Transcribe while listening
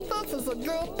a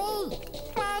good beat.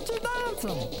 Why aren't you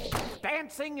dancing?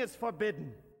 Dancing is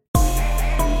forbidden.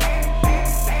 Dancing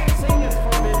is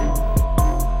forbidden.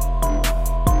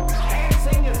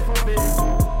 Dancing is forbidden.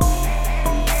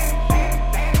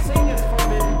 Dancing is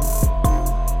forbidden.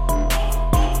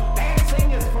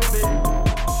 Dancing is forbidden.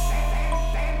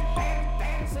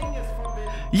 Dancing is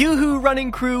forbidden. Yoo-hoo,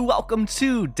 running crew, welcome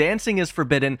to Dancing is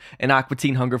Forbidden, an Aqua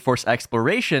Teen Hunger Force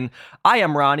exploration. I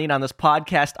am Ronnie, and on this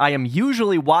podcast, I am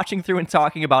usually watching through and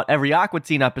talking about every Aqua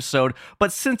Teen episode,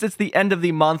 but since it's the end of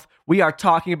the month, we are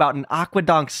talking about an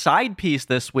Aquadonk side piece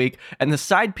this week, and the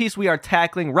side piece we are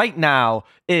tackling right now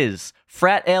is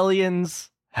Frat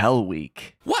Aliens Hell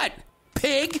Week. What?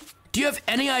 Pig? Do you have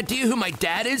any idea who my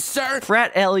dad is, sir?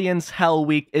 Frat Aliens Hell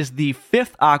Week is the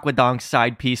fifth Aquadonk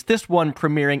side piece, this one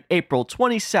premiering April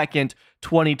 22nd,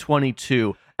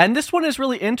 2022. And this one is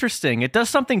really interesting. It does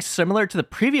something similar to the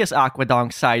previous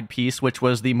Aquadonk side piece, which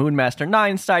was the Moonmaster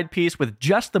 9 side piece with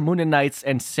just the Mooninites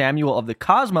and Samuel of the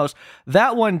Cosmos.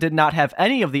 That one did not have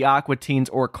any of the Aqua Teens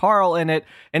or Carl in it.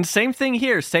 And same thing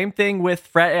here, same thing with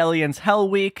Frat Aliens Hell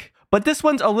Week. But this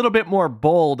one's a little bit more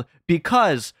bold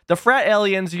because the Frat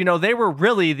Aliens, you know, they were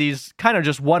really these kind of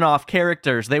just one-off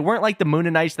characters. They weren't like the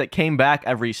Mooninites that came back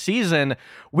every season.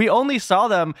 We only saw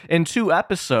them in 2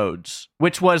 episodes,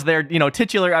 which was their,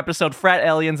 titular episode, Frat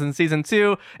Aliens in Season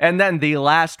 2, and then the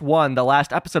last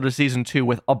episode of Season 2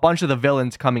 with a bunch of the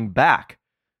villains coming back.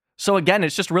 So again,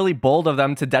 it's just really bold of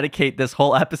them to dedicate this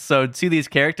whole episode to these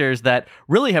characters that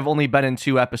really have only been in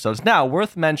 2 episodes. Now,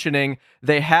 worth mentioning,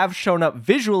 they have shown up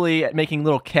visually at making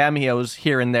little cameos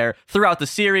here and there throughout the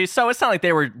series, so it's not like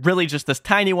they were really just this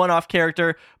tiny one-off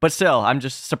character, but still, I'm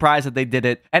just surprised that they did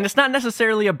it, and it's not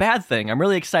necessarily a bad thing. I'm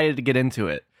really excited to get into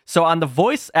it. So on the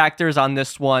voice actors on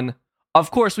this one, of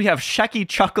course, we have Shecky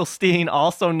Chucklestein,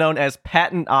 also known as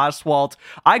Patton Oswalt.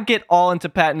 I get all into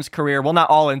Patton's career. Well, not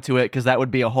all into it, because that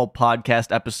would be a whole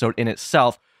podcast episode in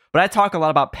itself. But I talk a lot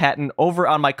about Patton over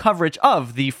on my coverage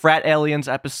of the Frat Aliens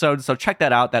episode, so check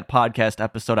that out, that podcast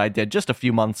episode I did just a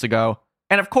few months ago.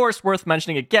 And of course, worth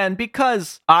mentioning again,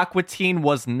 because Aqua Teen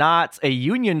was not a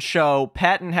union show,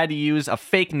 Patton had to use a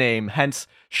fake name, hence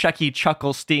Shecky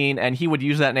Chucklestein, and he would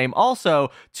use that name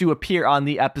also to appear on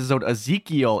the episode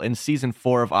Ezekiel in Season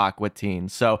 4 of Aqua Teen.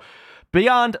 So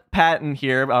beyond Patton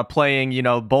here playing,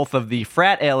 both of the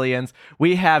Frat Aliens,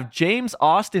 we have James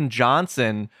Austin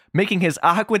Johnson making his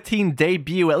Aqua Teen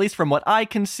debut, at least from what I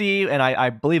can see, and I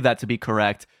believe that to be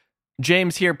correct.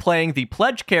 James here playing the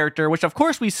Pledge character, which of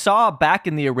course we saw back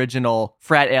in the original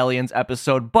Frat Aliens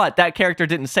episode, but that character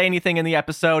didn't say anything in the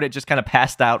episode. It just kind of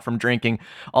passed out from drinking,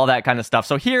 all that kind of stuff.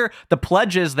 So here, the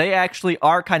Pledges, they actually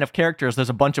are kind of characters. There's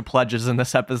a bunch of Pledges in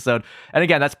this episode. And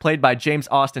again, that's played by James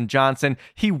Austin Johnson.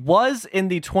 He was in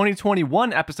the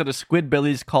 2021 episode of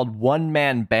Squidbillies called One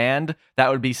Man Band.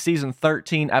 That would be Season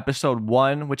 13, Episode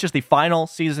 1, which is the final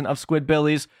season of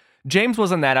Squidbillies. James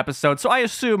was in that episode, so I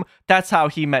assume that's how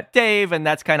he met Dave, and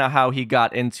that's kind of how he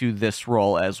got into this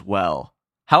role as well.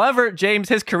 However, James,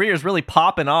 his career is really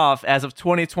popping off. As of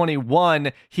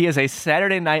 2021, he is a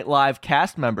Saturday Night Live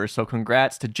cast member, so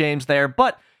congrats to James there.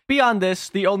 But beyond this,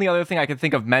 the only other thing I can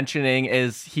think of mentioning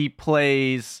is he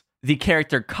plays the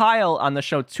character Kyle on the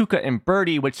show Tuca and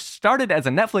Birdie, which started as a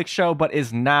Netflix show, but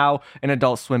is now an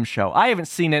Adult Swim show. I haven't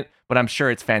seen it, but I'm sure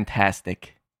it's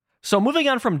fantastic. So moving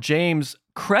on from James,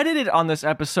 credited on this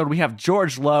episode, we have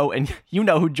George Lowe, and you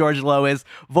know who George Lowe is,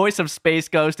 voice of Space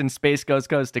Ghost in Space Ghost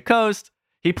Coast to Coast.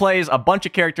 He plays a bunch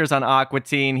of characters on Aqua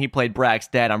Teen. He played Brack's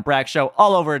dad on Brack's show,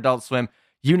 all over Adult Swim.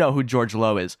 You know who George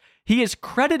Lowe is. He is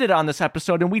credited on this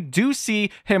episode, and we do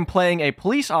see him playing a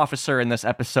police officer in this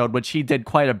episode, which he did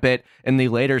quite a bit in the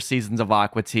later seasons of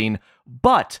Aqua Teen,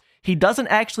 but he doesn't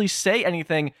actually say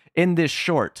anything in this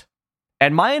short.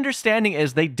 And my understanding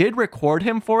is they did record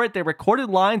him for it. They recorded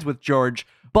lines with George,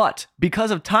 but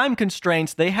because of time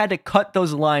constraints, they had to cut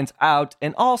those lines out.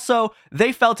 And also,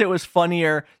 they felt it was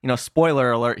funnier,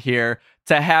 spoiler alert here,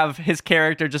 to have his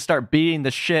character just start beating the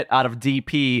shit out of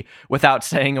DP without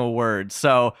saying a word.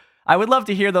 So I would love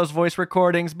to hear those voice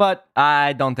recordings, but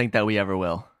I don't think that we ever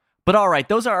will. But all right,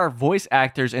 those are our voice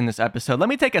actors in this episode. Let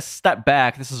me take a step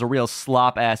back. This is a real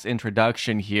slop-ass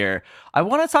introduction here. I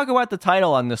want to talk about the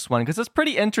title on this one because it's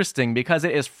pretty interesting because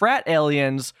it is Frat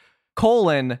Aliens,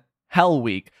 Hell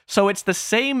Week. So it's the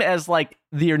same as like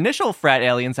the initial Frat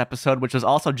Aliens episode, which was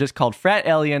also just called Frat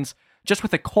Aliens, just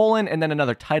with a colon and then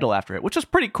another title after it, which is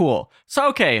pretty cool. So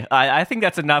okay, I think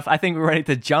that's enough. I think we're ready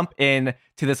to jump in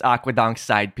to this Aquadonk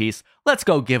side piece. Let's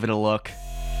go give it a look.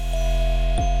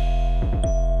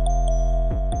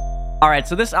 All right,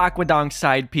 so this Aquadonk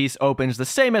side piece opens the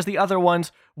same as the other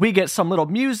ones we get some little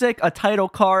music, a title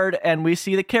card, and we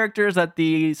see the characters that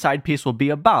the side piece will be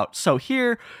about. So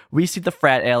here we see the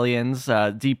frat aliens,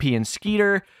 DP and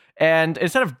Skeeter. And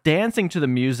instead of dancing to the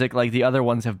music like the other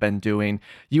ones have been doing,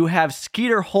 you have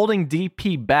Skeeter holding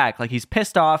DP back, like he's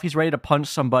pissed off, he's ready to punch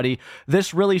somebody.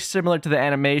 This really similar to the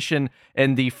animation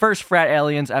in the first Frat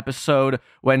Aliens episode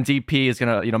when DP is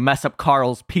gonna, mess up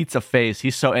Carl's pizza face.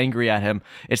 He's so angry at him.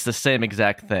 It's the same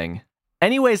exact thing.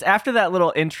 Anyways, after that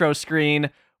little intro screen,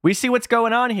 we see what's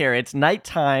going on here. It's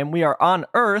nighttime. We are on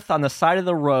Earth on the side of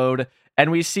the road. And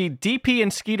we see DP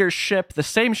and Skeeter's ship, the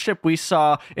same ship we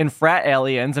saw in Frat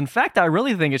Aliens. In fact, I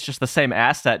really think it's just the same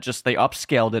asset, just they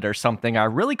upscaled it or something. I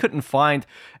really couldn't find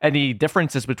any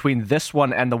differences between this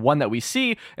one and the one that we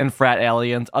see in Frat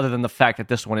Aliens, other than the fact that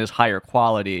this one is higher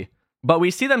quality. But we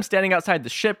see them standing outside the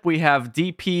ship. We have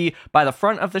DP by the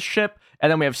front of the ship,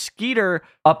 and then we have Skeeter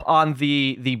up on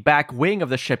the back wing of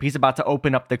the ship. He's about to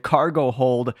open up the cargo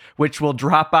hold, which will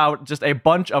drop out just a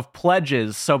bunch of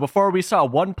pledges. So before we saw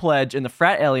one pledge in the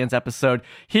Frat Aliens episode,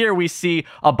 here we see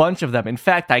a bunch of them. In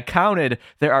fact, I counted,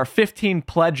 there are 15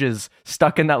 pledges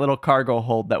stuck in that little cargo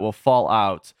hold that will fall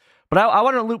out. But I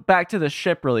want to loop back to the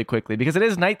ship really quickly, because it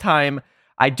is nighttime.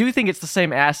 I do think it's the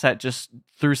same asset, just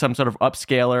through some sort of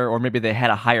upscaler, or maybe they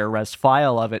had a higher res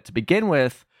file of it to begin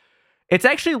with. It's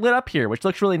actually lit up here, which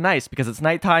looks really nice because it's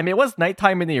nighttime. It was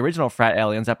nighttime in the original Frat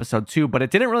Aliens episode too, but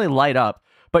it didn't really light up.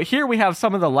 But here we have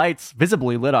some of the lights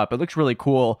visibly lit up. It looks really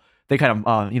cool. They kind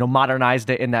of,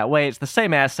 modernized it in that way. It's the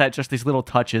same asset, just these little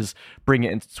touches bring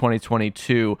it into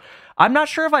 2022. I'm not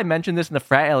sure if I mentioned this in the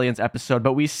Frat Aliens episode,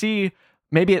 but we see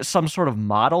maybe it's some sort of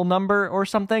model number or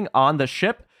something on the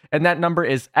ship. And that number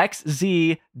is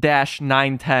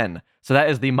XZ-910. So that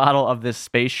is the model of this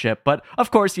spaceship. But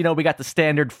of course, we got the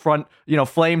standard front,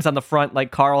 flames on the front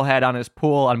like Carl had on his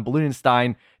pool on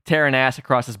Balloonenstein, tearing ass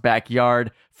across his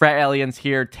backyard. Frat Aliens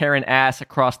here tearing ass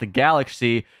across the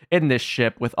galaxy in this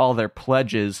ship with all their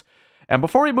pledges. And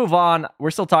before we move on,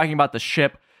 we're still talking about the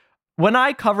ship. When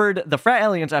I covered the Frat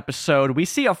Aliens episode, we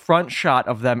see a front shot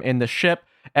of them in the ship.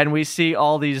 And we see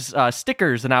all these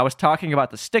stickers, and I was talking about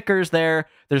the stickers there.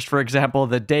 There's, for example,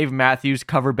 the Dave Matthews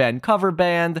cover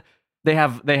band. They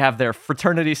have their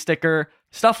fraternity sticker,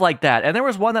 stuff like that. And there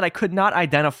was one that I could not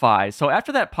identify. So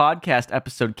after that podcast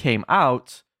episode came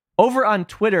out, over on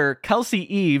Twitter,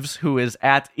 Kelsey Eves, who is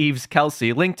at Eves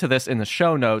Kelsey, linked to this in the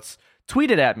show notes,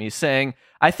 tweeted at me saying,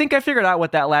 "I think I figured out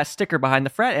what that last sticker behind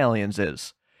the Frat Aliens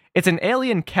is. It's an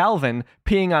alien Calvin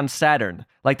peeing on Saturn,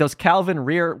 like those Calvin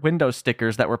rear window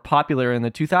stickers that were popular in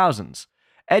the 2000s.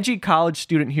 Edgy college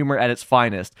student humor at its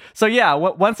finest." So yeah,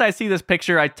 once I see this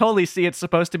picture, I totally see it's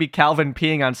supposed to be Calvin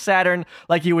peeing on Saturn,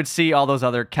 like you would see all those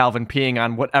other Calvin peeing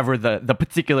on whatever the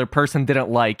particular person didn't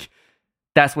like.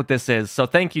 That's what this is. So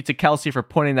thank you to Kelsey for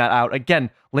pointing that out. Again,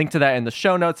 link to that in the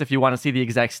show notes if you want to see the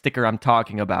exact sticker I'm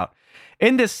talking about.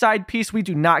 In this side piece, we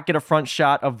do not get a front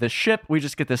shot of the ship. We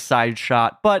just get this side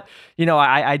shot. But,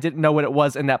 I didn't know what it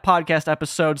was in that podcast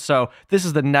episode, so this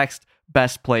is the next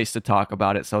best place to talk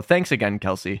about it. So thanks again,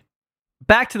 Kelsey.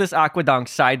 Back to this Aquadonk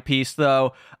side piece,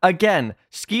 though. Again,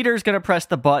 Skeeter's going to press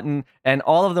the button, and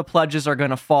all of the pledges are going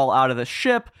to fall out of the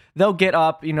ship. They'll get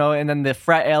up, and then the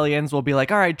Frat Aliens will be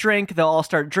like, all right, drink. They'll all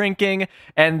start drinking,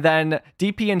 and then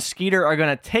DP and Skeeter are going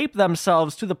to tape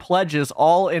themselves to the pledges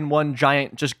all in one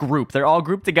giant just group. They're all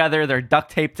grouped together. They're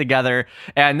duct taped together,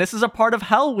 and this is a part of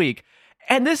Hell Week.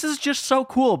 And this is just so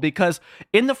cool because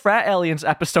in the Frat Aliens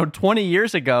episode 20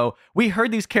 years ago, we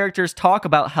heard these characters talk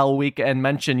about Hell Week and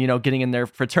mention, getting in their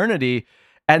fraternity.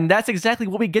 And that's exactly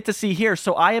what we get to see here.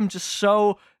 So I am just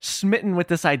so smitten with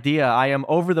this idea. I am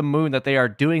over the moon that they are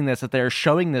doing this, that they are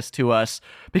showing this to us,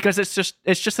 because it's just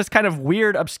this kind of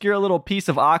weird, obscure little piece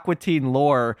of Aqua Teen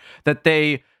lore that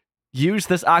they use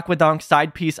this Aquadonk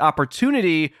side piece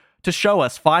opportunity to show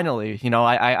us finally.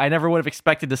 I never would have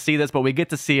expected to see this, but we get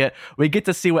to see it. We get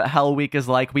to see what Hell Week is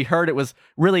like. We heard it was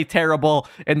really terrible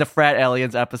in the Frat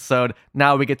Aliens episode.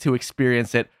 Now we get to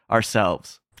experience it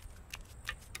ourselves.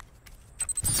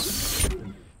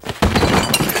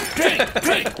 Drink.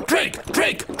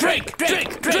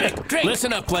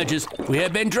 Listen up, pledges. We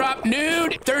have been dropped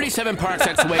nude 37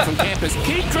 parsecs away from campus.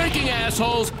 Keep drinking,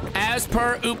 assholes, as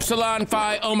per Upsilon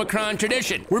Phi Omicron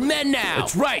tradition. We're men now.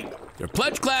 That's right. Your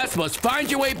pledge class must find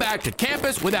your way back to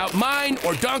campus without mine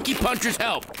or Donkey Puncher's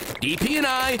help. DP and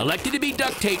I elected to be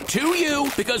duct taped to you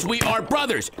because we are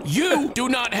brothers. You do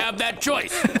not have that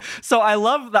choice. So I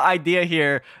love the idea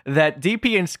here that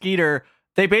DP and Skeeter,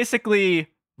 they basically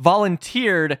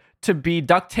volunteered to be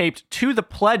duct taped to the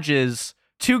pledges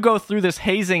to go through this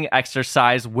hazing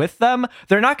exercise with them.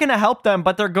 They're not going to help them,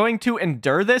 but they're going to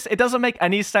endure this. It doesn't make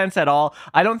any sense at all.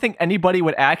 I don't think anybody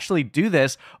would actually do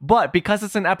this, but because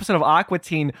it's an episode of Aqua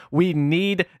Teen, we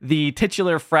need the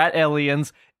titular frat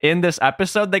aliens in this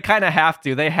episode. They kind of have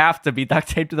to. They have to be duct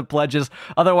taped to the pledges.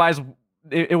 Otherwise,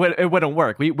 it wouldn't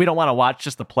work. We don't want to watch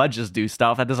just the pledges do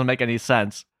stuff. That doesn't make any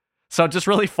sense. So just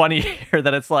really funny here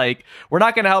that it's like, we're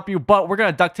not going to help you, but we're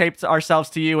going to duct tape ourselves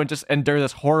to you and just endure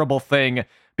this horrible thing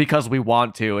because we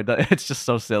want to. It's just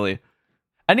so silly.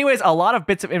 Anyways, a lot of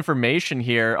bits of information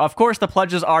here. Of course, the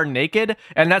pledges are naked,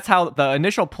 and that's how the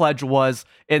initial pledge was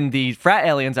in the Frat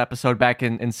Aliens episode back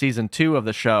in season 2 of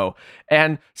the show.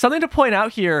 And something to point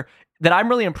out here that I'm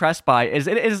really impressed by is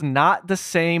it is not the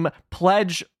same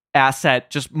pledge asset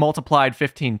just multiplied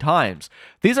 15 times.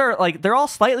 These are like, they're all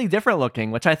slightly different looking,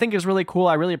 which I think is really cool.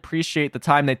 I really appreciate the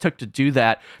time they took to do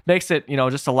that. Makes it,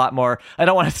 just a lot more, I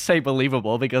don't want to say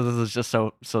believable because this is just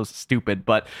so stupid,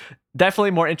 but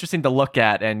definitely more interesting to look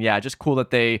at. And yeah, just cool that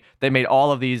they made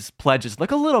all of these pledges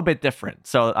look a little bit different.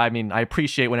 So, I mean, I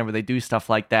appreciate whenever they do stuff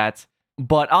like that.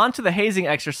 But on to the hazing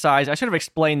exercise. I should have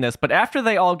explained this, but after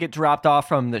they all get dropped off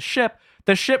from the ship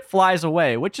flies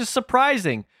away, which is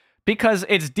surprising. Because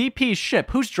it's DP's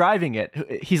ship. Who's driving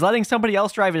it? He's letting somebody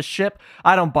else drive his ship?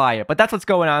 I don't buy it. But that's what's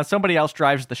going on. Somebody else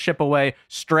drives the ship away,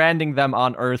 stranding them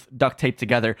on Earth, duct taped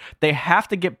together. They have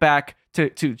to get back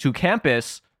to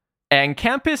campus. And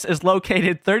campus is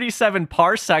located 37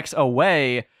 parsecs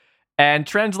away. And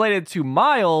translated to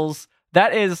miles,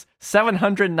 that is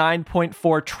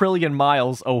 709.4 trillion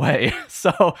miles away.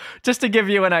 So just to give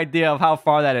you an idea of how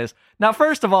far that is. Now,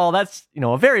 first of all, that's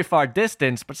a very far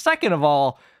distance. But second of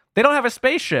all, they don't have a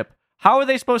spaceship. How are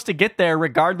they supposed to get there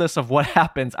regardless of what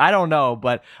happens? I don't know,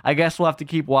 but I guess we'll have to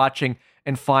keep watching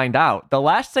and find out. The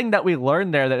last thing that we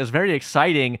learned there that is very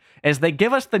exciting is they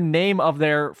give us the name of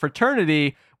their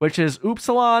fraternity, which is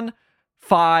Upsilon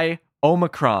Phi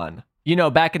Omicron.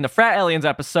 Back in the Frat Aliens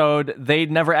episode, they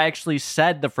never actually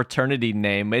said the fraternity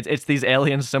name. It's these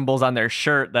alien symbols on their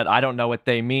shirt that I don't know what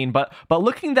they mean. But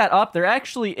looking that up, there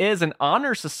actually is an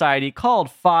honor society called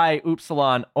Phi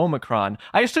Upsilon Omicron.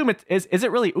 I assume is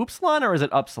it really Upsilon or is it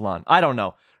Upsilon? I don't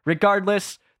know.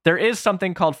 Regardless, there is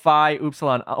something called Phi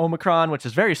Upsilon Omicron, which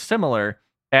is very similar.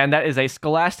 And that is a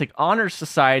scholastic honors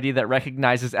society that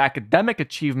recognizes academic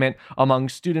achievement among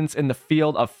students in the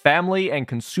field of family and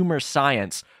consumer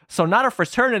science. So not a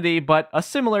fraternity, but a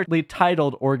similarly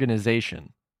titled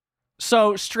organization.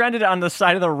 So, stranded on the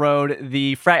side of the road,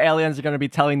 the frat aliens are going to be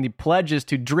telling the pledges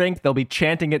to drink. They'll be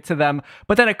chanting it to them.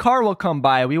 But then a car will come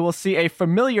by. We will see a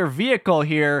familiar vehicle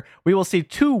here. We will see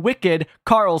Too Wicked,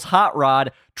 Carl's hot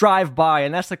rod, drive by.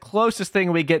 And that's the closest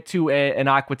thing we get to an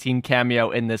Aqua Teen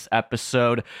cameo in this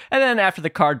episode. And then after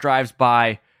the car drives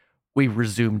by, we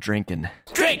resume drinking.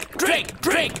 Drink, drink,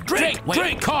 drink, drink, Wait.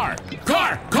 drink, car.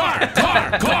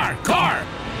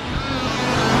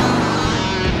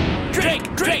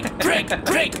 Drink, drink, drink,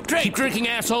 drink, drink. Keep drinking,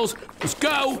 assholes. Let's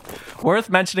go. Worth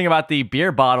mentioning about the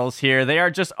beer bottles here, they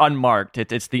are just unmarked.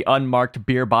 It's the unmarked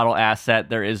beer bottle asset.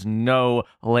 There is no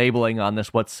labeling on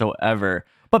this whatsoever.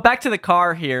 But back to the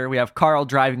car here, we have Carl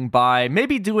driving by,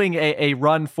 maybe doing a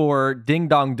run for Ding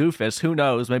Dong Doofus. Who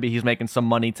knows? Maybe he's making some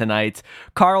money tonight.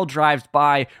 Carl drives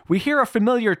by. We hear a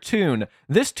familiar tune.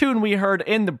 This tune we heard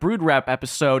in the Brood Rap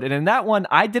episode, and in that one,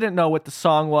 I didn't know what the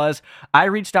song was. I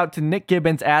reached out to Nick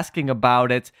Gibbons asking about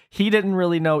it. He didn't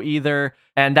really know either,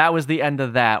 and that was the end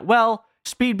of that. Well,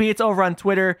 Speed Beats over on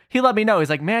Twitter, he let me know. He's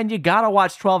like, man, you gotta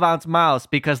watch 12 Ounce Mouse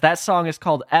because that song is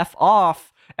called F Off.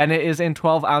 And it is in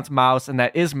 12 Ounce Mouse, and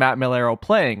that is Matt Millero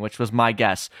playing, which was my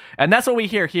guess. And that's what we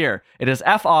hear here. It is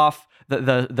F Off,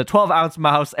 the 12 Ounce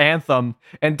Mouse anthem.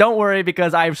 And don't worry,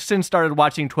 because I've since started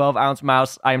watching 12 Ounce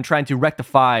Mouse. I am trying to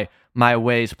rectify my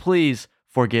ways. Please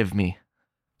forgive me.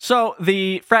 So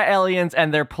the frat aliens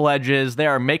and their pledges, they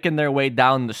are making their way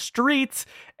down the streets,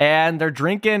 and they're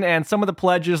drinking, and some of the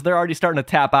pledges, they're already starting to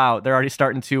tap out. They're already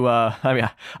starting to, I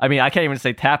can't even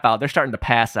say tap out. They're starting to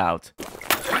pass out.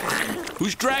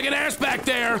 Who's dragging ass back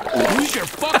there? Use your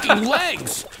fucking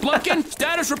legs. Blumpkin,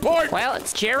 status report. Well,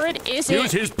 it's Jared, is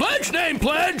Use it? his pledge name,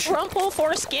 pledge. Rumple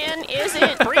Foreskin, is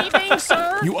it breathing,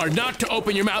 sir? You are not to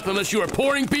open your mouth unless you are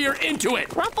pouring beer into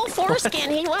it. Rumple Foreskin,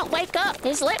 he won't wake up.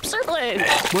 His lips are blue.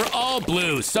 We're all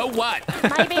blue, so what?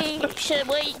 Maybe should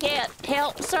we get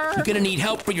help, sir? You're gonna need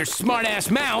help for your smart-ass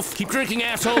mouth. Keep drinking,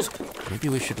 assholes. Maybe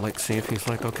we should, see if he's,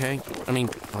 okay? I mean,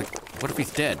 what if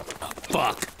he's dead? Oh,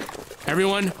 fuck.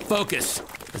 Everyone, focus.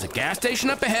 There's a gas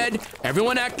station up ahead.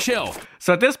 Everyone act chill.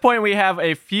 So at this point, we have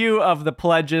a few of the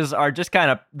pledges are just kind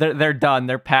of, they're done.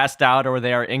 They're passed out or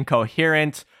they are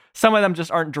incoherent. Some of them just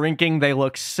aren't drinking. They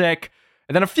look sick.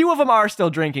 And then a few of them are still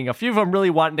drinking. A few of them really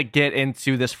wanting to get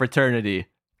into this fraternity.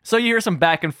 So you hear some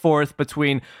back and forth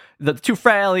between the two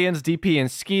frat aliens, DP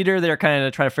and Skeeter. They're kind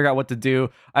of trying to figure out what to do.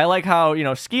 I like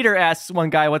how, Skeeter asks one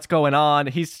guy what's going on.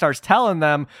 He starts telling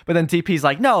them, but then DP's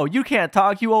like, no, you can't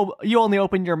talk. You only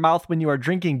open your mouth when you are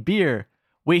drinking beer.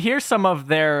 We hear some of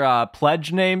their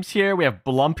pledge names here. We have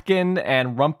Blumpkin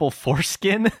and Rumple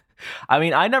Foreskin. I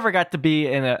mean, I never got to be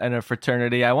in a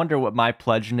fraternity. I wonder what my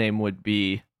pledge name would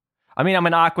be. I mean, I'm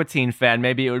an Aqua Teen fan.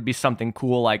 Maybe it would be something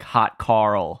cool like Hot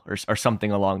Carl or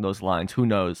something along those lines. Who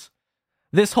knows?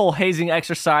 This whole hazing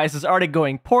exercise is already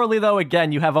going poorly, though.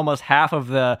 Again, you have almost half of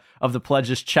the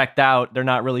pledges checked out. They're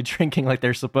not really drinking like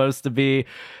they're supposed to be.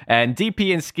 And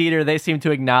DP and Skeeter, they seem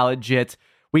to acknowledge it.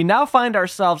 We now find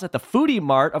ourselves at the Foodie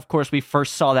Mart. Of course, we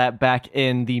first saw that back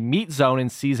in the Meat Zone in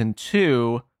Season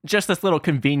 2. Just this little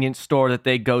convenience store that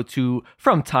they go to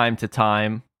from time to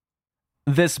time.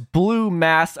 This blue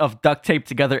mass of duct taped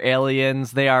together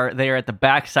aliens, they are at the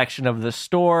back section of the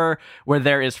store where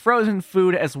there is frozen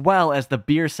food as well as the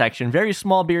beer section. Very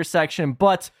small beer section,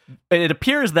 but it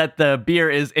appears that the beer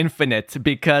is infinite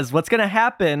because what's going to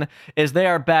happen is they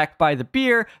are back by the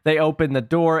beer, they open the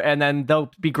door, and then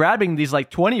they'll be grabbing these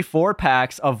like 24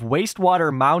 packs of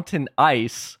Wastewater Mountain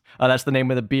Ice. That's the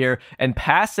name of the beer, and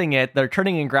passing it. They're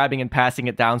turning and grabbing and passing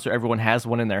it down so everyone has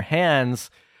one in their hands.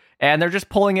 And they're just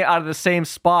pulling it out of the same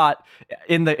spot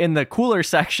in the cooler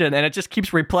section, and it just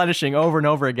keeps replenishing over and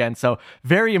over again. So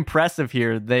very impressive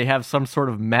here. They have some sort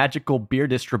of magical beer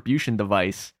distribution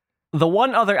device. The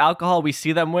one other alcohol we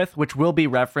see them with, which will be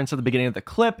referenced at the beginning of the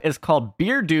clip, is called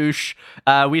Beer Douche.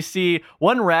 We see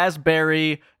one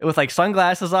raspberry with like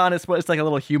sunglasses on. It's like a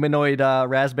little humanoid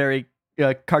raspberry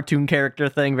cartoon character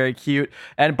thing, very cute,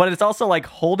 but it's also like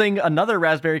holding another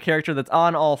raspberry character that's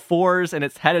on all fours, and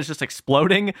its head is just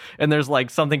exploding, and there's like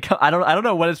something I don't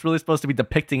know what it's really supposed to be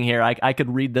depicting here. I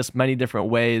could read this many different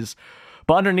ways,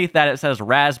 but underneath that it says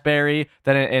raspberry.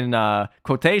 Then in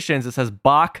quotations it says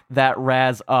 "Bach that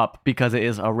raz up" because it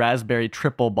is a raspberry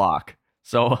triple Bach.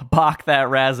 So Bach that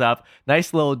raz up.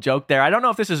 Nice little joke there. I don't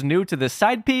know if this is new to this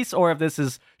side piece or if this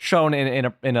is shown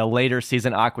in a later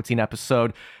season Aqua Teen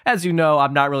episode. As you know,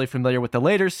 I'm not really familiar with the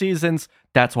later seasons.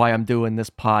 That's why I'm doing this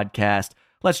podcast.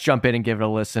 Let's jump in and give it a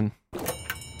listen.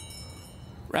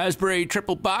 Raspberry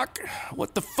triple Bach?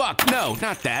 What the fuck? No,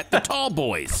 not that. The tall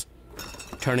boys.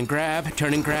 Turn and grab,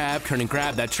 turn and grab, turn and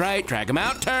grab. That's right. Drag them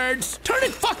out, turds. Turn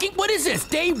and fucking, what is this?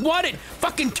 Day one at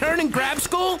fucking turn and grab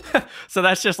school? So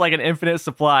that's just like an infinite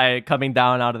supply coming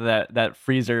down out of that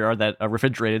freezer or that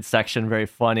refrigerated section. Very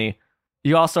funny.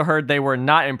 You also heard they were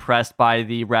not impressed by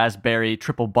the raspberry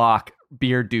triple Bach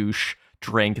Beer Douche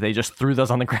drink. They just threw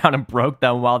those on the ground and broke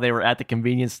them while they were at the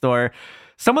convenience store.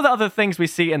 Some of the other things we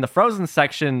see in the frozen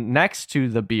section next to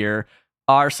the beer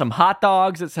are some hot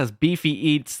dogs. It says Beefy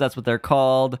Eats. That's what they're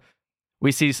called.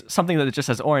 We see something that just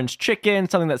says orange chicken,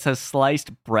 something that says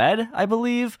sliced bread, I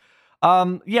believe.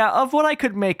 Of what I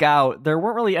could make out, there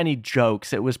weren't really any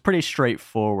jokes. It was pretty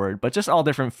straightforward, but just all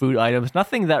different food items.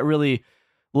 Nothing that really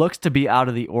looks to be out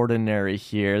of the ordinary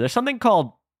here. There's something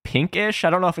called Pinkish. I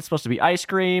don't know if it's supposed to be ice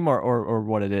cream or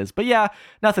what it is, but yeah,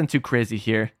 nothing too crazy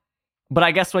here. But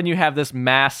I guess when you have this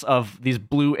mass of these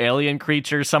blue alien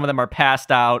creatures, some of them are passed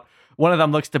out. One of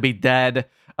them looks to be dead.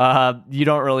 You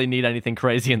don't really need anything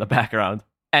crazy in the background.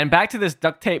 And back to this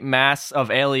duct tape mass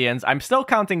of aliens, I'm still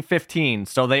counting 15,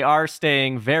 so they are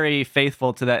staying very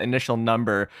faithful to that initial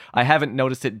number. I haven't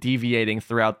noticed it deviating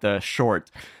throughout the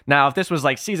short. Now, if this was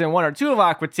like season 1 or 2 of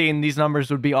Aqua Teen, these numbers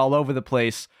would be all over the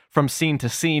place from scene to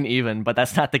scene even, but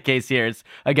that's not the case here.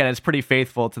 It's pretty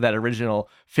faithful to that original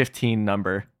 15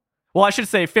 number. Well, I should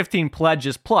say 15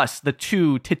 pledges plus the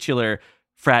 2 titular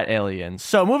frat aliens.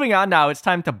 So moving on now, it's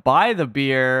time to buy the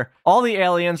beer. All the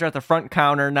aliens are at the front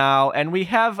counter now, and we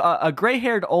have a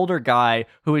gray-haired older guy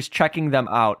who is checking them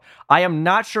out. I am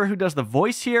not sure who does the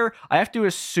voice here. I have to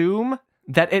assume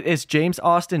that it is James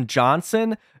Austin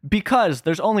Johnson because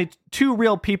there's only 2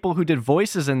 real people who did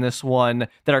voices in this one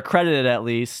that are credited at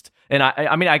least. And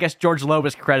I mean, I guess George Loeb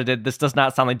is credited. This does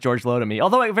not sound like George Loeb to me,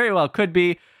 although it very well could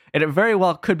be. And it very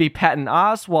well could be Patton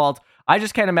Oswalt. I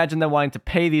just can't imagine them wanting to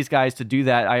pay these guys to do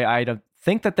that. I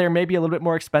think that they're maybe a little bit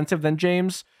more expensive than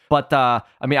James. But, I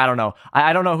don't know.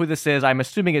 I don't know who this is. I'm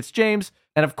assuming it's James.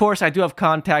 And, of course, I do have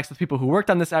contacts with people who worked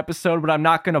on this episode, but I'm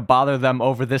not going to bother them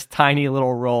over this tiny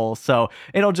little role. So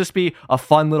it'll just be a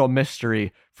fun little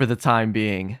mystery for the time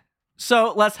being.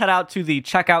 So let's head out to the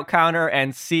checkout counter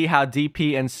and see how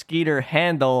DP and Skeeter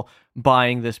handle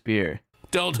buying this beer.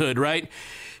 Adulthood, right?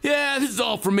 Yeah, this is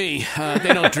all for me.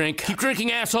 They don't drink. Keep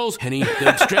drinking, assholes. Any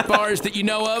good strip bars that you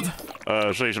know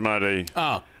of? Season ID.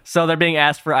 Oh, So they're being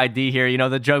asked for ID here. You know,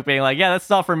 the joke being like, yeah, that's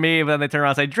all for me. But then they turn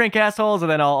around and say, drink, assholes.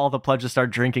 And then all the pledges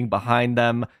start drinking behind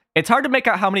them. It's hard to make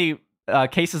out how many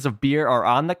cases of beer are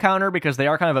on the counter because they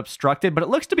are kind of obstructed, but it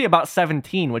looks to be about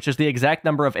 17, which is the exact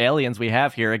number of aliens we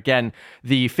have here. Again,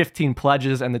 the 15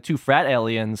 pledges and the 2 frat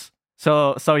aliens.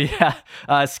 So yeah,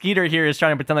 Skeeter here is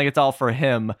trying to pretend like it's all for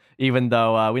him, even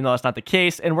though we know that's not the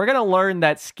case. And we're going to learn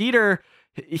that Skeeter,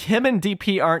 him and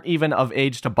DP aren't even of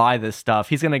age to buy this stuff.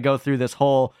 He's going to go through this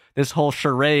whole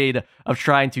charade of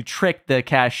trying to trick the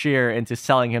cashier into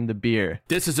selling him the beer.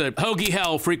 This is a Hoagie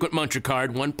Hell frequent muncher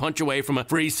card, 1 punch away from a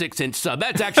free 6-inch sub.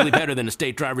 That's actually better than a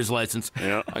state driver's license.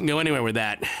 Yeah. I can go anywhere with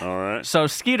that. All right. So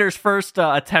Skeeter's first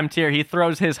attempt here, he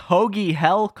throws his Hoagie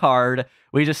Hell card.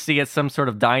 We just see it's some sort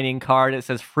of dining card. It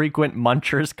says frequent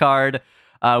munchers card.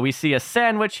 We see a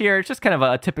sandwich here. It's just kind of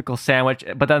a typical sandwich,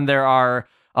 but then there are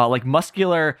like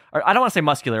muscular, or I don't want to say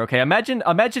muscular, okay?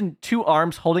 Imagine 2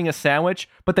 arms holding a sandwich,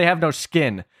 but they have no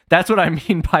skin. That's what I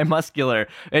mean by muscular.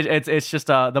 It's just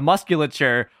the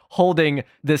musculature holding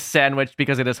this sandwich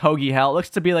because it is Hoagie Hell. It looks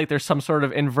to be like there's some sort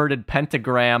of inverted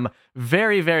pentagram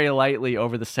very, very lightly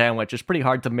over the sandwich. It's pretty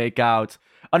hard to make out.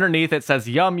 Underneath it says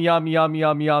yum, yum, yum,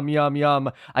 yum, yum, yum,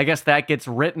 yum. I guess that gets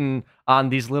written on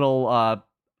these little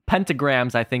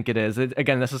pentagrams, I think it is.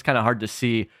 Again, this is kind of hard to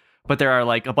see. But there are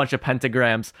like a bunch of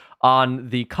pentagrams on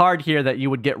the card here that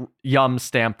you would get yum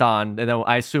stamped on. And then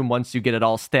I assume once you get it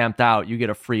all stamped out, you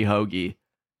get a free hoagie.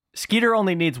 Skeeter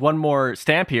only needs 1 more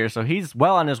stamp here, so he's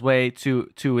well on his way to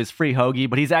his free hoagie,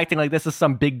 but he's acting like this is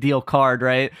some big deal card,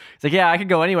 right? He's like, yeah, I could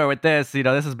go anywhere with this. You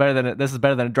know, this is better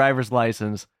than a driver's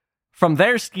license. From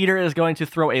there, Skeeter is going to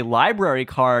throw a library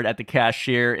card at the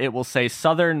cashier. It will say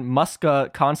Southern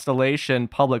Musca Constellation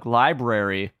Public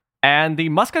Library. And the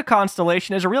Musca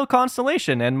constellation is a real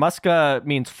constellation, and Musca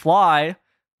means fly,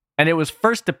 and it was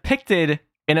first depicted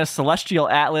in a celestial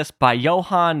atlas by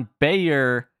Johann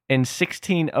Bayer in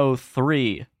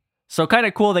 1603. So kind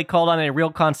of cool they called on a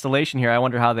real constellation here. I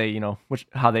wonder how they,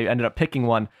 how they ended up picking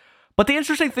one. But the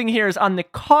interesting thing here is on the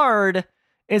card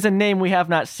is a name we have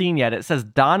not seen yet. It says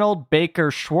Donald Baker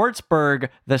Schwartzberg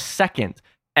II.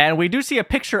 And we do see a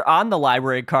picture on the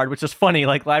library card, which is funny.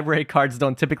 Like, library cards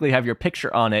don't typically have your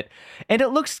picture on it. And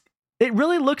it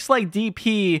really looks like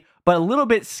DP, but a little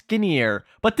bit skinnier.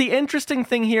 But the interesting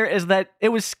thing here is that it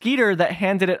was Skeeter that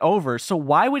handed it over. So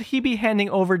why would he be handing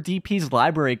over DP's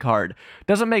library card?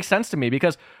 Doesn't make sense to me,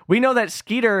 because we know that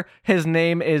Skeeter, his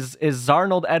name is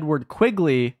Zarnold Edward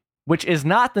Quigley, which is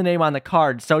not the name on the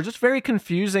card. So just very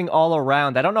confusing all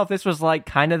around. I don't know if this was like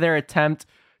kind of their attempt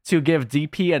to give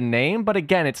DP a name, but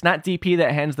again, it's not DP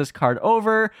that hands this card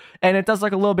over, and it does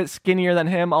look a little bit skinnier than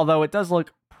him, although it does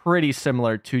look pretty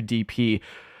similar to DP.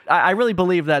 I really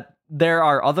believe that there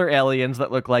are other aliens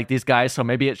that look like these guys, so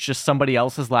maybe it's just somebody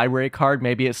else's library card,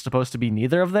 maybe it's supposed to be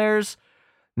neither of theirs.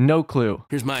 No clue.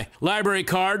 Here's my library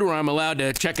card where I'm allowed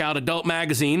to check out adult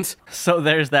magazines. So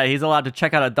there's that. He's allowed to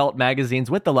check out adult magazines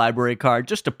with the library card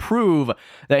just to prove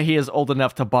that he is old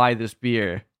enough to buy this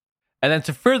beer. And then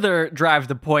to further drive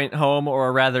the point home,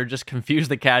 or rather just confuse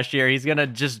the cashier, he's going to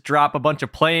just drop a bunch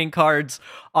of playing cards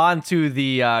onto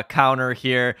the counter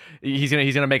here. He's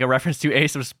gonna make a reference to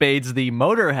Ace of Spades, the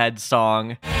Motorhead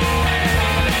song.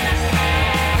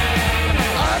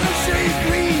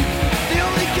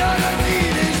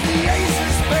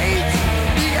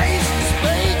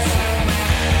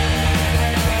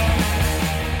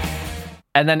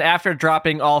 And then after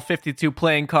dropping all 52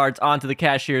 playing cards onto the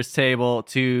cashier's table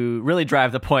to really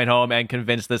drive the point home and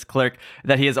convince this clerk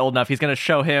that he is old enough, he's going to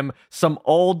show him some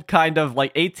old kind of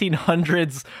like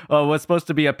 1800s, what's supposed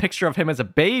to be a picture of him as a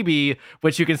baby,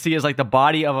 which you can see is like the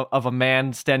body of a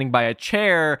man standing by a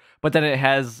chair, but then it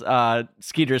has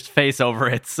Skeeter's face over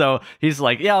it. So he's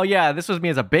like, yeah, this was me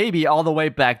as a baby all the way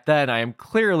back then. I am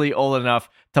clearly old enough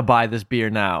to buy this beer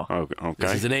now. Okay.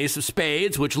 This is an Ace of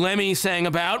Spades, which Lemmy sang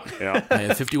about. Yeah. I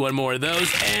have 51 more of those.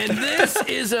 And this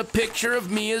is a picture of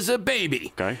me as a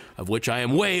baby. Okay. Of which I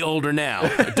am way older now.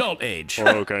 Adult age.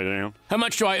 Oh, okay, damn. How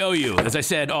much do I owe you? As I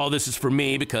said, all this is for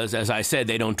me because, as I said,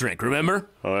 they don't drink. Remember?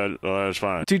 Oh, that's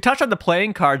fine. To touch on the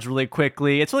playing cards really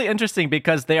quickly, it's really interesting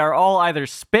because they are all either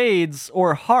spades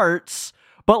or hearts,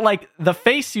 but like the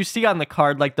face you see on the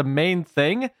card, like the main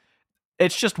thing,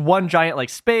 it's just one giant like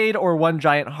spade or one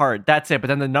giant heart. That's it. But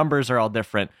then the numbers are all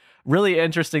different. Really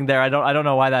interesting there. I don't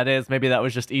know why that is. Maybe that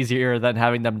was just easier than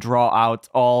having them draw out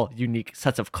all unique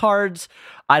sets of cards.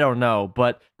 I don't know.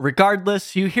 But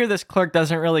regardless, you hear this clerk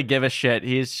doesn't really give a shit.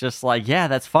 He's just like, yeah,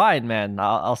 that's fine, man.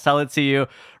 I'll sell it to you.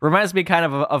 Reminds me kind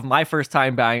of my first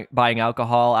time buying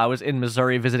alcohol. I was in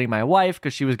Missouri visiting my wife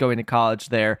because she was going to college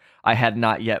there. I had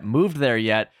not yet moved there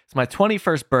yet. It's my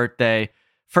 21st birthday.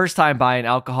 First time buying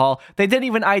alcohol. They didn't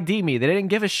even ID me. They didn't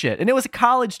give a shit. And it was a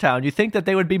college town. You think that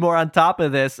they would be more on top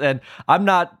of this. And I'm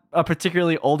not a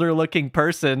particularly older looking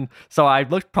person, so I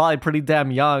looked probably pretty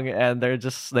damn young, and they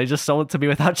just sold it to me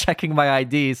without checking my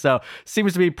ID. So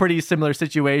seems to be a pretty similar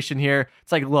situation here.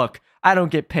 It's like, look, I don't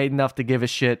get paid enough to give a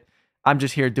shit. I'm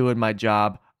just here doing my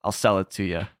job. I'll sell it to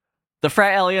you. The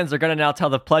frat aliens are going to now tell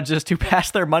the pledges to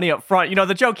pass their money up front. You know,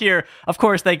 the joke here, of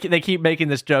course, they keep making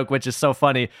this joke, which is so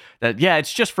funny, that, yeah,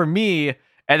 it's just for me.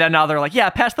 And then now they're like, yeah,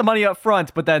 pass the money up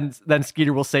front. But then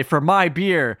Skeeter will say, for my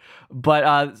beer.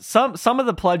 But some of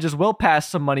the pledges will pass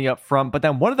some money up front. But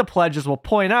then one of the pledges will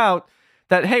point out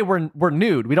that, hey, we're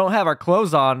nude. We don't have our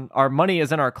clothes on. Our money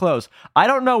is in our clothes. I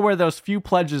don't know where those few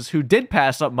pledges who did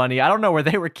pass up money, I don't know where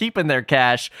they were keeping their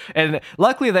cash. And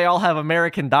luckily they all have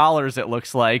American dollars, it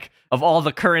looks like, of all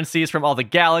the currencies from all the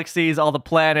galaxies, all the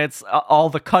planets, all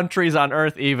the countries on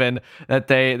Earth even, that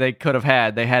they could have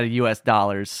had. They had US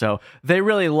dollars. So they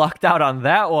really lucked out on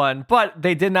that one. But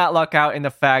they did not luck out in the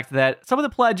fact that some of the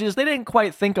pledges, they didn't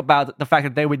quite think about the fact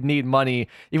that they would need money,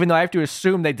 even though I have to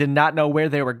assume they did not know where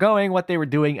they were going, what they were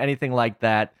doing, anything like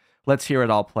that. Let's hear it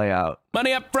all play out.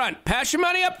 Money up front. Pass your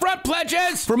money up front,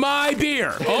 pledges. For my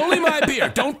beer. Only my beer.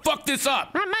 Don't fuck this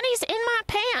up. My money's in my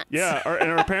pants. Yeah, and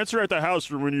our pants are at the house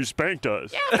from when you spanked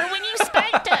us. Yeah, for when you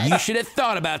spanked us. You should have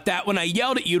thought about that when I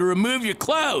yelled at you to remove your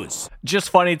clothes.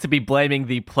 Just funny to be blaming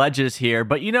the pledges here.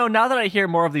 But, you know, now that I hear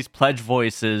more of these pledge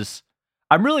voices,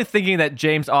 I'm really thinking that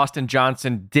James Austin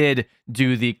Johnson did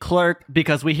do the clerk,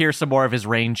 because we hear some more of his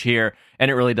range here,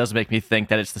 and it really does make me think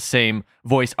that it's the same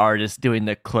voice artist doing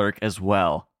the clerk as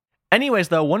well. Anyways,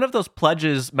 though, one of those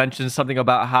pledges mentions something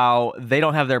about how they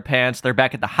don't have their pants, they're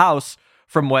back at the house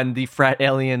from when the frat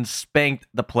aliens spanked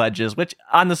the pledges, which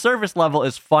on the surface level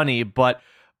is funny, but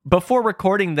before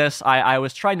recording this, I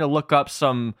was trying to look up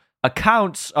some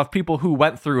accounts of people who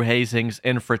went through hazings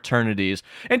in fraternities.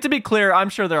 And to be clear, I'm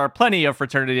sure there are plenty of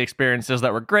fraternity experiences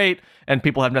that were great, and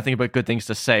people have nothing but good things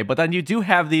to say. But then you do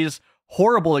have these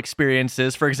horrible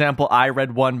experiences. For example, I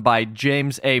read one by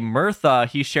James A. Murtha.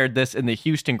 He shared this in the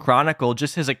Houston Chronicle,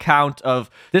 just his account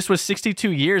of, this was 62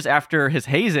 years after his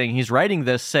hazing. He's writing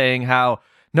this saying how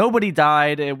nobody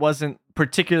died. It wasn't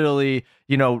particularly,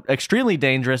 extremely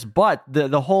dangerous, but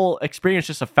the whole experience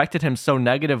just affected him so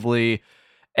negatively.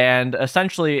 And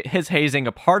essentially, his hazing,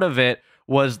 a part of it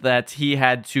was that he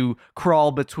had to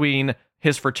crawl between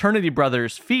his fraternity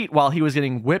brother's feet while he was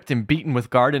getting whipped and beaten with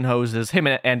garden hoses, him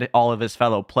and all of his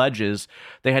fellow pledges.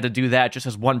 They had to do that just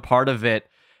as one part of it.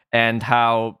 And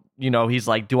how, he's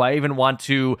like, do I even want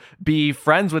to be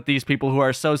friends with these people who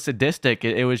are so sadistic?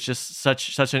 It was just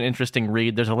such an interesting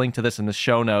read. There's a link to this in the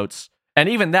show notes. And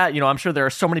even that, I'm sure there are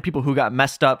so many people who got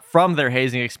messed up from their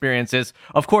hazing experiences.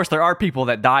 Of course, there are people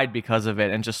that died because of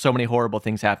it, and just so many horrible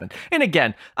things happened. And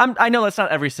again, I know that's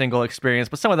not every single experience,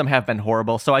 but some of them have been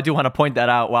horrible. So I do want to point that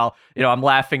out while, I'm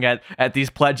laughing at these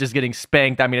pledges getting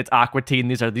spanked. I mean, it's Aqua Teen.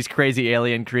 These are these crazy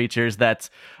alien creatures that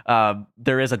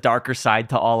there is a darker side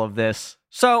to all of this.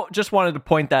 So just wanted to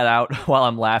point that out while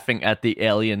I'm laughing at the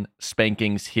alien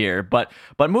spankings here. But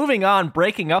moving on,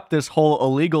 breaking up this whole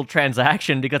illegal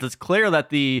transaction, because it's clear that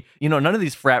none of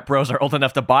these frat bros are old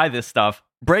enough to buy this stuff.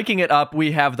 Breaking it up,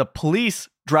 we have the police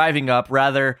driving up,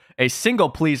 rather a single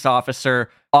police officer,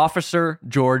 Officer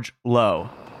George Lowe.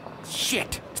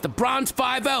 Shit, it's the Bronze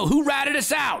 5-0. Who ratted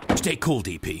us out? Stay cool,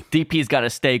 DP. DP's got to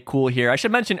stay cool here. I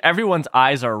should mention everyone's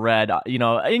eyes are red.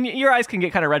 And your eyes can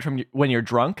get kind of red from when you're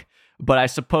drunk. But I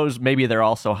suppose maybe they're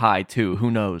also high, too.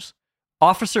 Who knows?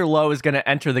 Officer Lowe is going to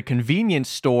enter the convenience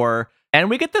store, and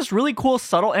we get this really cool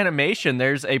subtle animation.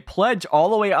 There's a pledge all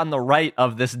the way on the right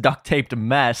of this duct-taped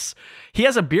mess. He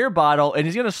has a beer bottle, and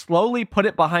he's going to slowly put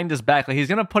it behind his back. Like, he's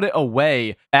going to put it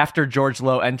away after George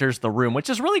Lowe enters the room, which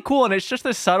is really cool, and it's just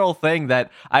this subtle thing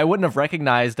that I wouldn't have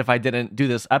recognized if I didn't do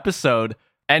this episode.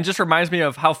 And just reminds me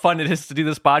of how fun it is to do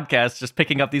this podcast, just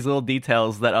picking up these little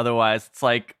details that otherwise it's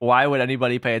like, why would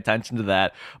anybody pay attention to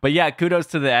that? But yeah, kudos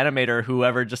to the animator,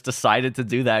 whoever just decided to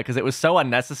do that, because it was so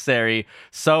unnecessary,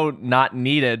 so not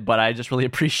needed, but I just really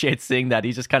appreciate seeing that.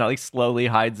 He just kind of like slowly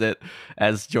hides it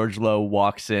as George Lowe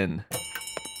walks in.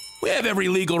 We have every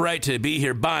legal right to be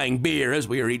here buying beer, as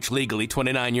we are each legally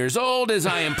 29 years old, as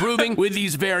I am proving with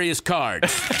these various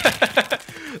cards.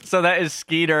 So that is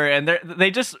Skeeter, and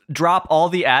they just drop all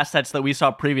the assets that we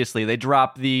saw previously. They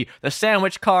drop the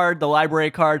sandwich card, the library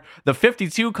card, the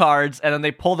 52 cards, and then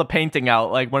they pull the painting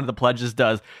out like one of the pledges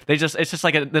does. It's just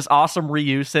like this awesome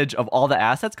reusage of all the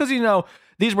assets, because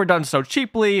these were done so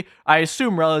cheaply, I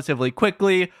assume relatively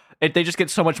quickly. They just get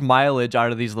so much mileage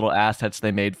out of these little assets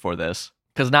they made for this.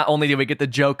 Because not only do we get the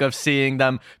joke of seeing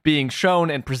them being shown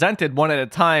and presented one at a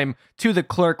time to the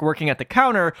clerk working at the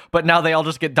counter, but now they all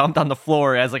just get dumped on the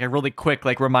floor as like a really quick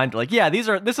like reminder, like, yeah,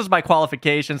 this is my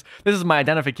qualifications, this is my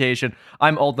identification,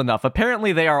 I'm old enough.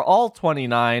 Apparently they are all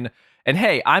 29, and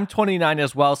hey, I'm 29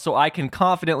 as well, so I can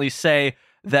confidently say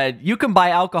that you can buy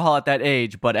alcohol at that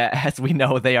age, but as we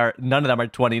know, none of them are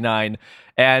 29.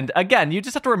 And again, you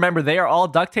just have to remember they are all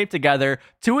duct taped together.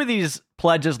 2 of these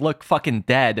pledges look fucking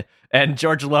dead, and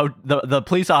George Lowe, the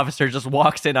police officer, just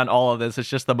walks in on all of this. It's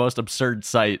just the most absurd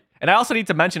sight. And I also need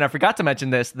to mention, I forgot to mention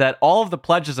this, that all of the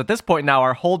pledges at this point now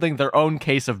are holding their own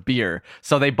case of beer.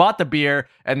 So they bought the beer,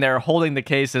 and they're holding the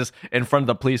cases in front of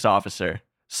the police officer.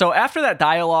 So after that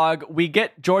dialogue, we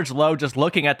get George Lowe just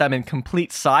looking at them in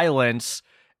complete silence.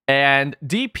 And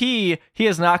DP, he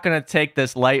is not going to take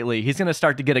this lightly. He's going to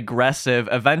start to get aggressive,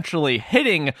 eventually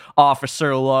hitting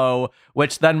Officer Lowe,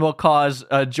 which then will cause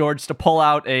George to pull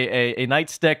out a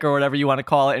nightstick or whatever you want to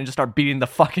call it and just start beating the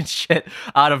fucking shit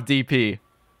out of DP.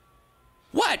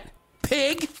 What?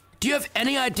 Pig? Do you have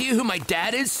any idea who my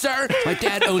dad is, sir? My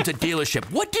dad owns a dealership.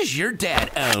 What does your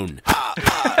dad own?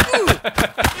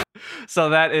 So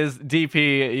that is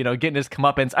DP, getting his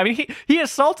comeuppance. I mean, he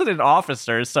assaulted an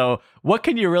officer, so what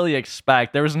can you really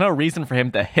expect? There was no reason for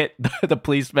him to hit the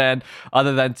policeman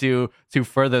other than to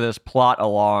further this plot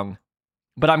along.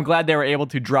 But I'm glad they were able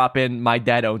to drop in my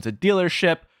dad owns a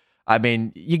dealership. I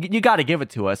mean, you got to give it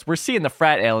to us. We're seeing the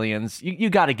frat aliens. You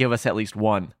got to give us at least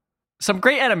one. Some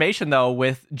great animation, though,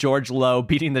 with George Lowe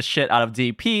beating the shit out of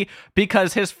DP,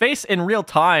 because his face in real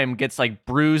time gets, like,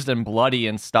 bruised and bloody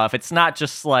and stuff. It's not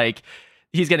just, like,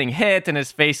 he's getting hit and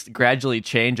his face gradually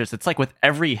changes. It's like with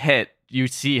every hit, you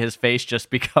see his face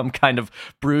just become kind of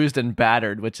bruised and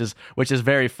battered, which is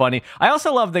very funny. I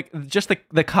also love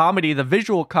the comedy, the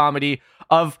visual comedy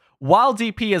of while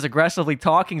DP is aggressively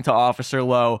talking to Officer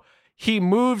Lowe, he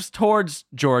moves towards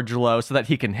George Lowe so that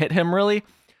he can hit him, really.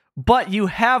 But you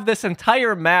have this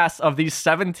entire mass of these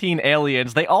 17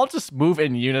 aliens. They all just move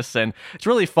in unison. It's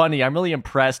really funny. I'm really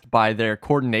impressed by their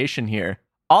coordination here.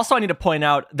 Also, I need to point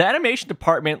out, the animation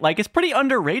department, like, is pretty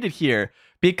underrated here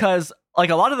because, like,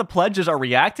 a lot of the pledges are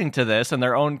reacting to this in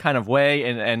their own kind of way,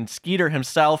 and Skeeter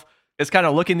himself is kind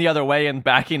of looking the other way and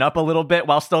backing up a little bit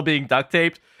while still being duct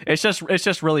taped. It's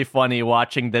just really funny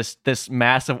watching this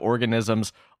mass of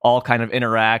organisms all kind of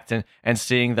interact and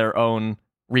seeing their own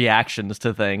reactions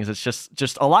to things. It's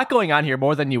just a lot going on here,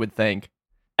 more than you would think.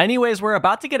 Anyways, we're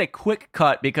about to get a quick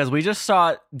cut because we just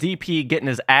saw DP getting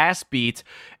his ass beat,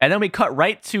 and then we cut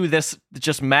right to this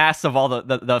just mass of all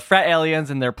the frat aliens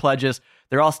and their pledges.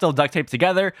 They're all still duct taped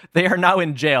together. They are now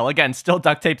in jail. Again, still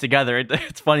duct taped together.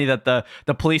 It's funny that the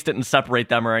police didn't separate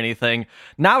them or anything.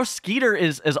 Now Skeeter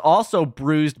is also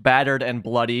bruised, battered, and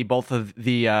bloody. Both of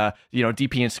the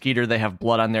DP and Skeeter, they have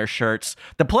blood on their shirts.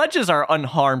 The pledges are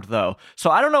unharmed though. So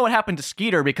I don't know what happened to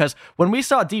Skeeter, because when we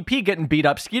saw DP getting beat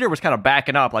up, Skeeter was kind of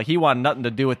backing up, like he wanted nothing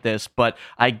to do with this. But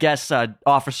I guess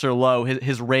Officer Lowe,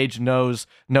 his rage knows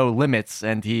no limits,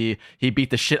 and he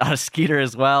beat the shit out of Skeeter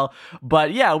as well.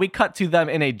 But yeah, we cut to them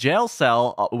in a jail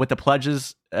cell with the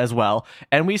pledges as well,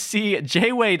 and we see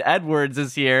J. Wade Edwards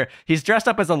is here. He's dressed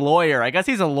up as a lawyer. I guess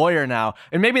he's a lawyer now,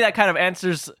 and maybe that kind of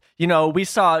answers, we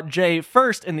saw Jay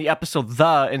first in the episode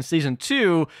in season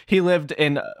 2. He lived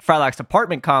in Frylock's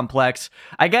apartment complex.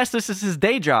 I guess this is his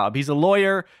day job. He's a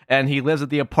lawyer and he lives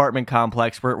at the apartment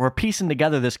complex. We're piecing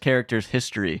together this character's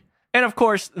history. And of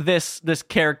course, this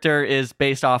character is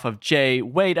based off of J.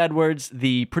 Wade Edwards,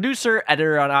 the producer,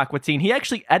 editor on Aqua Teen. He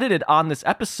actually edited on this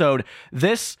episode,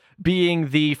 this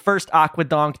being the first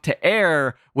Aquadonk to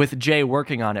air with Jay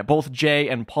working on it. Both Jay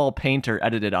and Paul Painter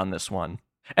edited on this one.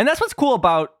 And that's what's cool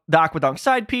about the Aquadonk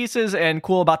side pieces and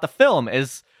cool about the film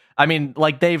is, I mean,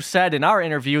 like Dave said in our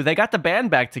interview, they got the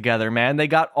band back together, man. They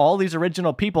got all these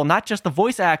original people, not just the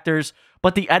voice actors,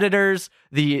 but the editors,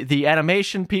 the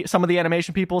animation, some of the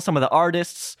animation people, some of the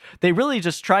artists. They really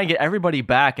just try and get everybody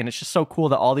back, and it's just so cool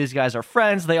that all these guys are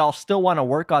friends. They all still want to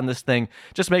work on this thing.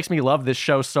 Just makes me love this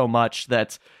show so much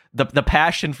that the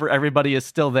passion for everybody is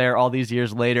still there all these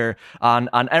years later on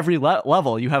every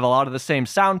level. You have a lot of the same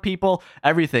sound people,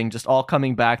 everything just all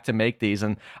coming back to make these,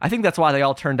 and I think that's why they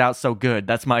all turned out so good.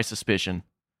 That's my suspicion.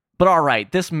 But all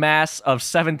right, this mass of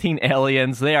 17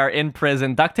 aliens, they are in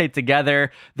prison, duct taped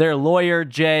together. Their lawyer,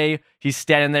 Jay, he's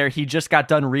standing there. He just got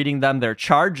done reading them their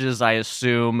charges, I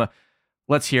assume.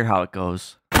 Let's hear how it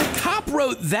goes. The cop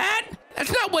wrote that?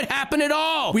 That's not what happened at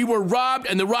all. We were robbed,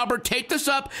 and the robber taped us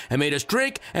up and made us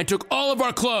drink and took all of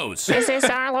our clothes. Is this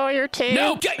our lawyer, too?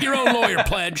 No, get your own lawyer,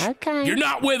 Pledge. Okay. You're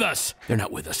not with us. They're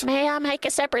not with us. May I make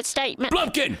a separate statement?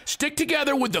 Blumpkin, stick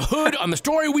together with the hood on the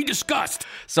story we discussed.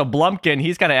 So Blumpkin,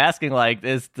 he's kind of asking, like,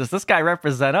 does this guy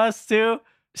represent us too?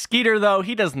 Skeeter, though,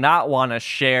 he does not want to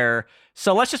share.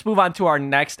 So let's just move on to our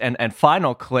next and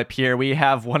final clip here. We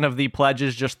have one of the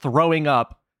pledges just throwing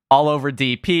up all over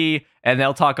DP, and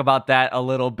they'll talk about that a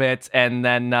little bit. And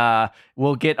then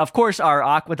we'll get, of course, our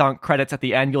Aquadonk credits at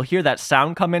the end. You'll hear that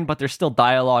sound come in, but there's still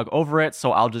dialogue over it,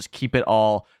 so I'll just keep it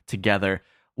all together.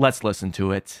 Let's listen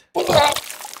to it.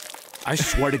 I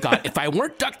swear to God, if I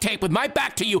weren't duct taped with my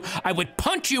back to you, I would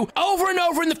punch you over and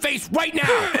over in the face right now.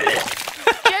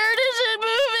 Jared isn't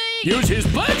moving! Use his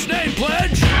pledge name,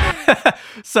 Pledge!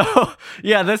 So,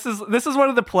 yeah, this is one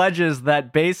of the pledges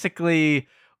that basically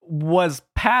was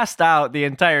passed out the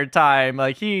entire time.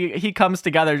 Like, he comes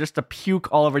together just to puke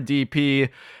all over DP,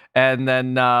 and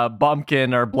then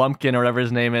Blumpkin or whatever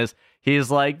his name is,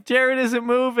 he's like, Jared isn't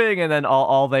moving, and then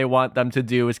all they want them to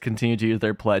do is continue to use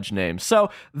their pledge name.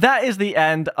 So that is the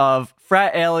end of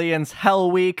Frat Aliens Hell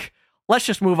Week. Let's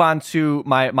just move on to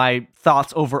my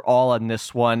thoughts overall on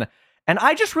this one. And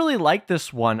I just really like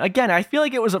this one. Again, I feel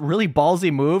like it was a really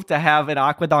ballsy move to have an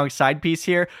Aquadonk side piece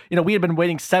here. You know, we had been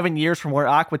waiting 7 years for more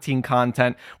Aqua Teen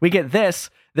content. We get this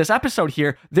episode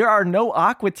here. There are no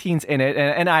Aqua Teens in it,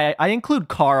 and I include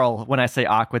Carl when I say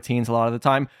Aqua Teens a lot of the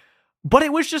time. But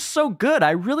it was just so good. I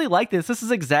really like this. This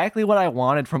is exactly what I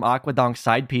wanted from Aquadonk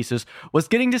side pieces, was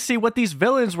getting to see what these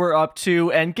villains were up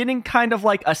to and getting kind of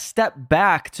like a step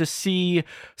back to see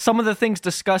some of the things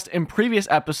discussed in previous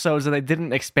episodes that they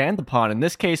didn't expand upon. In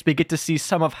this case, we get to see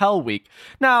some of Hell Week.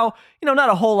 Now, you know, not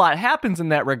a whole lot happens in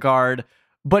that regard,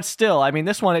 but still, I mean,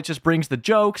 this one, it just brings the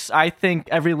jokes. I think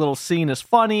every little scene is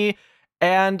funny.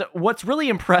 And what's really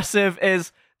impressive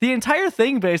is the entire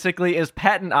thing basically is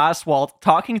Patton Oswalt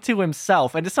talking to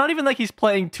himself, and it's not even like he's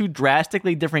playing two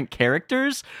drastically different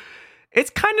characters. It's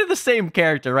kind of the same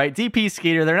character, right? DP,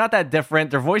 Skeeter, they're not that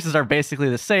different. Their voices are basically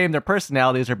the same. Their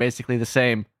personalities are basically the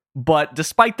same. But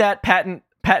despite that, Patton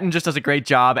just does a great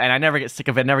job, and I never get sick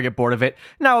of it, never get bored of it.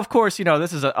 Now, of course, you know,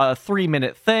 this is a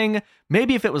 3-minute thing.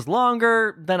 Maybe if it was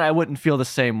longer, then I wouldn't feel the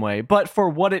same way. But for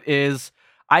what it is,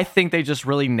 I think they just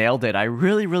really nailed it. I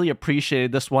really, really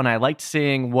appreciated this one. I liked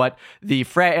seeing what the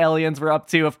Frat Aliens were up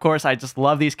to. Of course, I just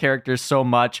love these characters so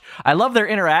much. I love their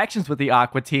interactions with the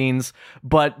Aqua Teens,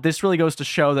 but this really goes to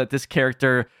show that this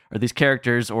character or these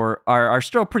characters are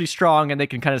still pretty strong, and they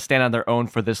can kind of stand on their own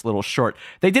for this little short.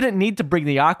 They didn't need to bring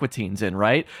the Aqua Teens in,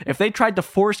 right? If they tried to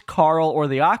force Carl or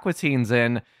the Aqua Teens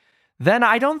in, then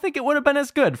I don't think it would have been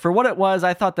as good. For what it was,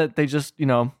 I thought that they just, you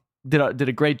know, did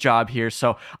a great job here.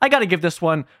 So I got to give this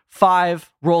one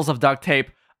 5 rolls of duct tape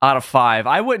out of 5.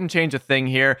 I wouldn't change a thing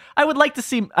here. I would like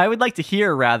to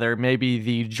hear rather maybe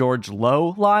the George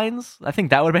Lowe lines. I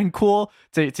think that would have been cool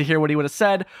to hear what he would have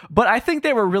said. But I think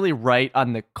they were really right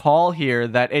on the call here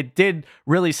that it did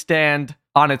really stand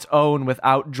on its own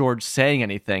without George saying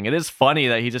anything. It is funny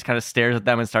that he just kind of stares at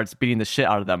them and starts beating the shit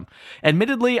out of them.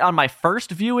 Admittedly, on my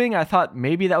first viewing, I thought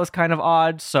maybe that was kind of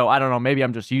odd. So I don't know, maybe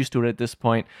I'm just used to it at this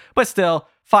point. But still,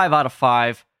 5 out of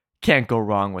 5. Can't go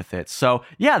wrong with it. So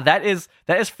yeah, that is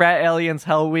Frat Aliens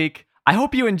Hell Week. I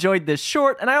hope you enjoyed this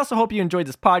short, and I also hope you enjoyed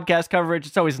this podcast coverage.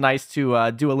 It's always nice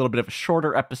to do a little bit of a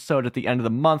shorter episode at the end of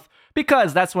the month,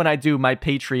 because that's when I do my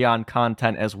Patreon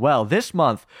content as well. This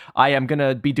month, I am going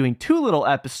to be doing 2 little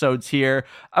episodes here.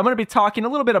 I'm going to be talking a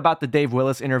little bit about the Dave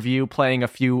Willis interview, playing a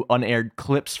few unaired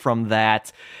clips from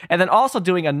that, and then also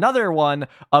doing another one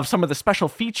of some of the special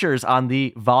features on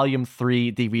the Volume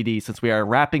 3 DVD, since we are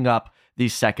wrapping up the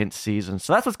second season.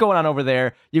 So that's what's going on over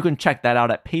there. You can check that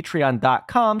out at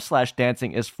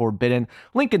patreon.com/dancingisforbidden.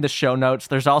 Link in the show notes.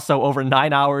 There's also over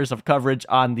 9 hours of coverage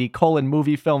on the Colon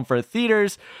movie film for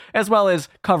theaters, as well as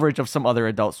coverage of some other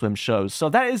Adult Swim shows. So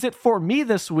that is it for me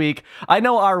this week. I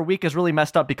know our week is really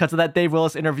messed up because of that Dave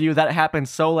Willis interview. That happened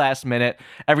so last minute.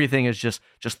 Everything is just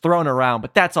thrown around,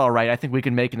 but that's all right. I think we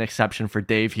can make an exception for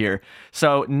Dave here.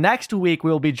 So next week,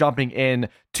 we'll be jumping in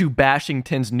to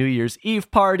Bashington's New Year's Eve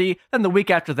party. Then the week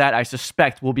after that, I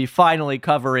suspect we'll be finally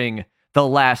covering the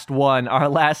last one, our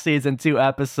last season 2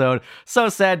 episode. So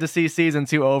sad to see season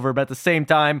 2 over, but at the same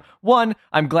time, one,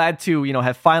 I'm glad to,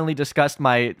 have finally discussed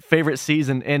my favorite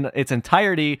season in its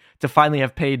entirety, to finally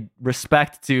have paid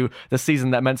respect to the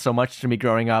season that meant so much to me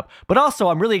growing up. But also,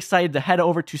 I'm really excited to head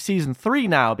over to season 3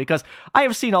 now, because I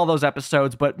have seen all those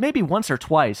episodes, but maybe once or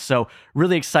twice. So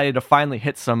really excited to finally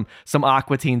hit some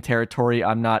Aqua Teen territory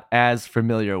I'm not as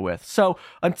familiar with. So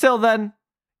until then,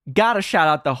 gotta shout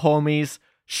out the homies.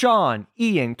 Sean,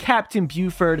 Ian, Captain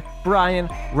Buford, Brian,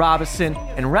 Robinson,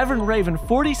 and Reverend Raven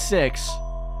 46,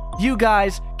 you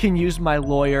guys can use my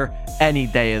lawyer any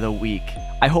day of the week.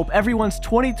 I hope everyone's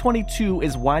 2022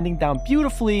 is winding down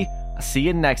beautifully. I'll see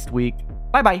you next week.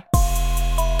 Bye-bye.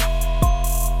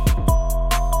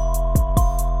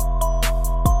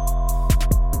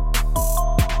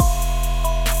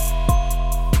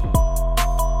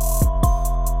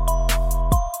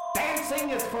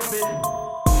 Dancing is forbidden.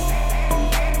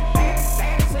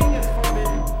 Dancing is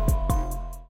forbidden.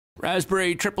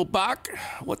 Raspberry triple bock?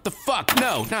 What the fuck?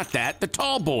 No, not that. The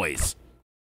tall boys.